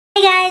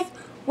Hey guys,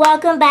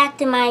 welcome back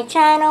to my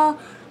channel.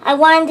 I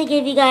wanted to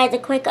give you guys a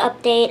quick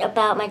update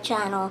about my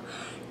channel.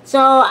 So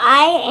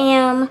I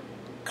am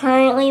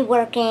currently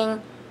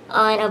working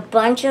on a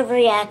bunch of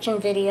reaction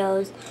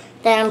videos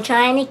that I'm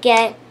trying to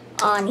get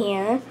on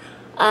here.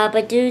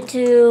 But due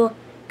to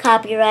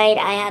copyright,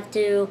 I have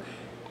to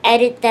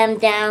edit them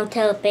down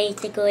to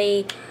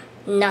basically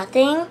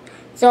nothing.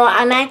 So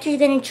I'm actually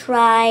going to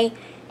try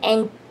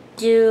and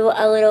do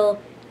a little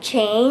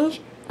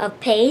change of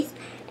pace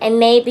and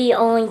maybe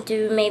only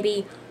do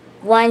maybe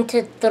 1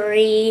 to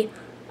 3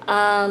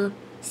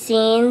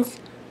 scenes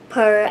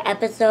per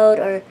episode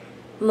or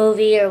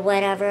movie or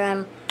whatever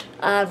I'm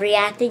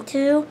reacting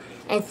to,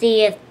 and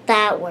see if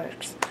that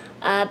works.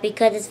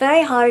 Because it's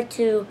very hard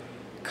to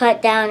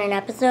cut down an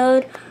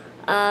episode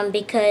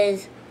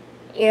because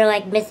you're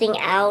like missing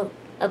out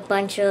a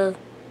bunch of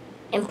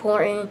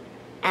important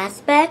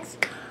aspects.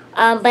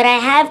 But I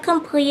have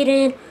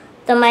completed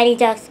the Mighty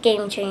Ducks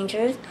Game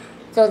Changers,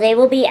 so they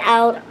will be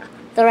out.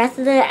 The rest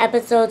of the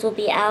episodes will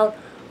be out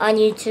on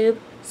YouTube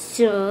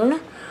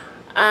soon.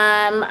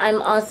 I'm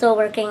also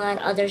working on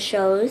other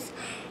shows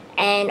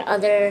and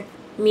other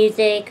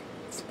music,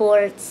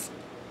 sports,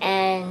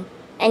 and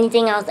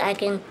anything else I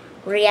can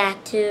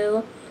react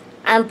to.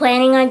 I'm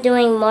planning on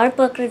doing more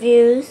book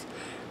reviews,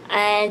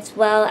 as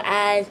well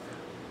as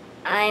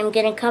I'm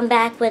going to come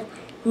back with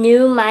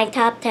new My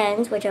Top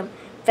 10s, which I'm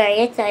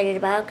very excited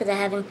about because I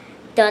haven't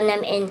done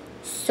them in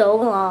so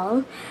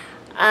long.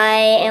 I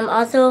am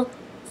also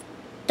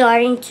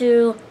starting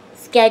to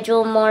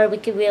schedule more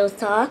Wiki-Wheelz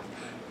talk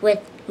with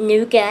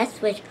new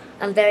guests, which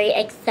I'm very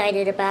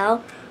excited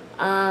about.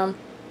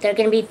 They're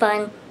going to be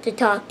fun to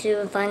talk to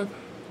and fun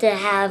to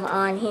have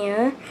on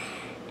here.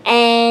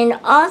 And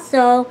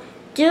also,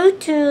 due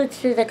to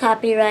the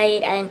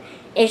copyright and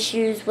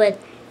issues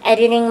with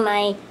editing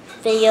my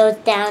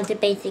videos down to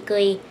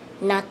basically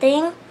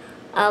nothing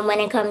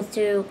when it comes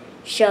to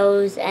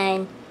shows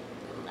and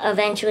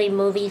eventually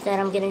movies that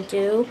I'm going to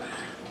do,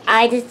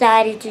 I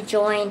decided to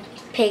join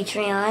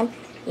Patreon.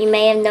 You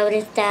may have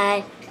noticed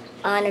that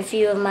on a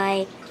few of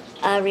my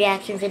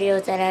reaction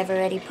videos that I've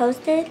already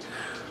posted.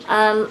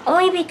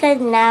 Only because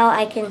now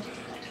I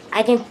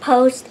can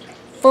post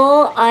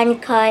full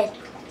uncut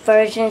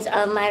versions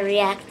of my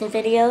reaction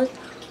videos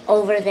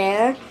over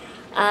there.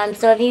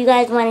 So if you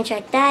guys want to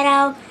check that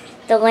out,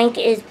 the link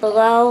is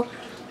below.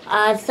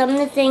 Some of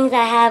the things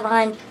I have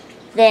on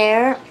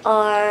there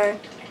are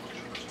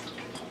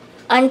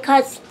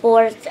uncut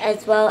sports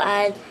as well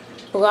as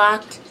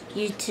blocked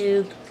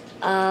YouTube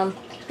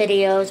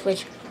videos,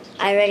 which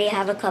I already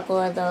have a couple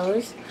of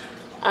those.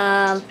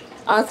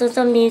 Also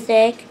some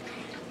music,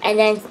 and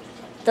then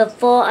the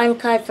full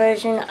uncut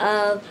version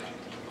of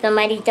the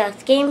Mighty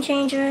Ducks Game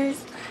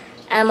Changers.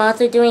 I'm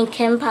also doing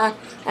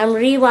I'm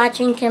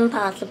rewatching Kim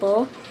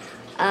Possible.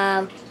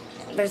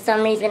 For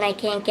some reason I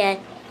can't get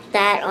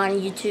that on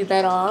YouTube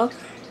at all,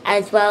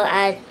 as well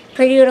as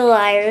Pretty Little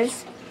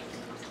Liars,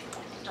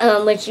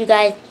 which you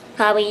guys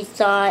probably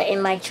saw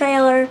in my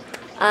trailer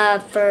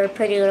for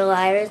Pretty Little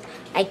Liars.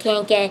 I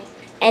can't get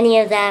any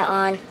of that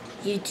on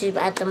YouTube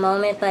at the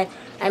moment, but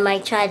I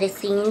might try the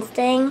scenes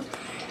thing.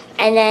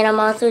 And then I'm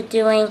also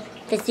doing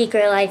The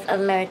Secret Life of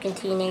American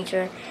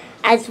Teenager,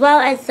 as well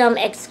as some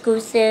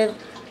exclusive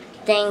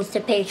things to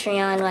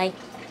Patreon, like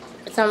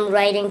some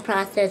writing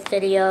process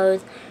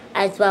videos,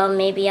 as well.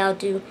 Maybe I'll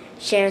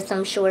share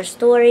some short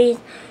stories.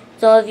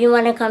 So if you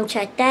want to come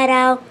check that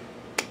out,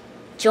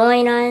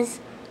 join us.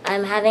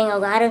 I'm having a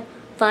lot of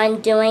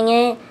fun doing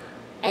it,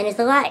 and it's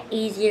a lot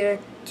easier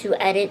to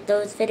edit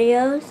those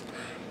videos.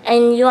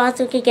 And you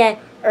also can get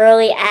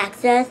early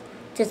access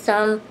to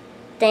some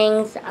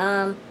things,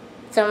 some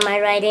of my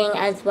writing,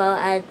 as well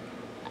as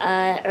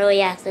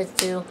early access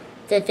to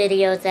the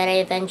videos that I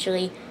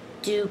eventually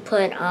do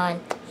put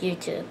on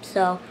YouTube.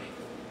 So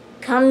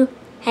come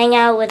hang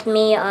out with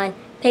me on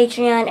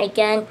Patreon.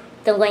 Again,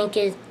 the link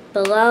is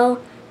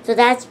below. So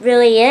that's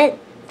really it.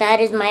 That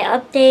is my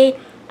update.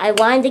 I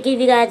wanted to give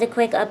you guys a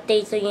quick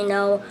update so you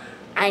know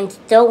I'm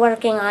still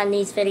working on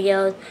these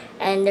videos,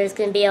 and there's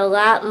going to be a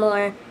lot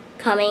more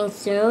coming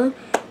soon.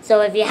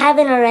 So if you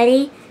haven't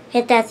already,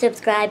 hit that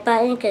subscribe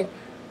button, because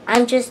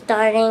I'm just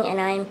starting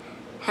and I'm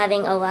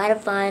having a lot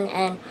of fun,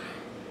 and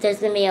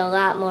there's going to be a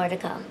lot more to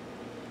come.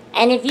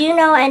 And if you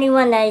know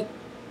anyone that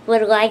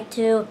would like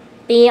to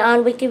be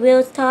on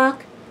Wiki-Wheelz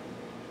Talk,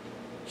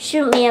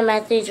 shoot me a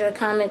message or a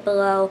comment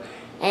below,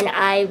 and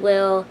I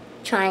will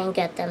try and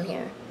get them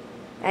here.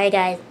 Alright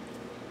guys,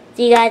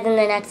 see you guys in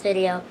the next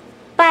video.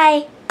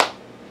 Bye!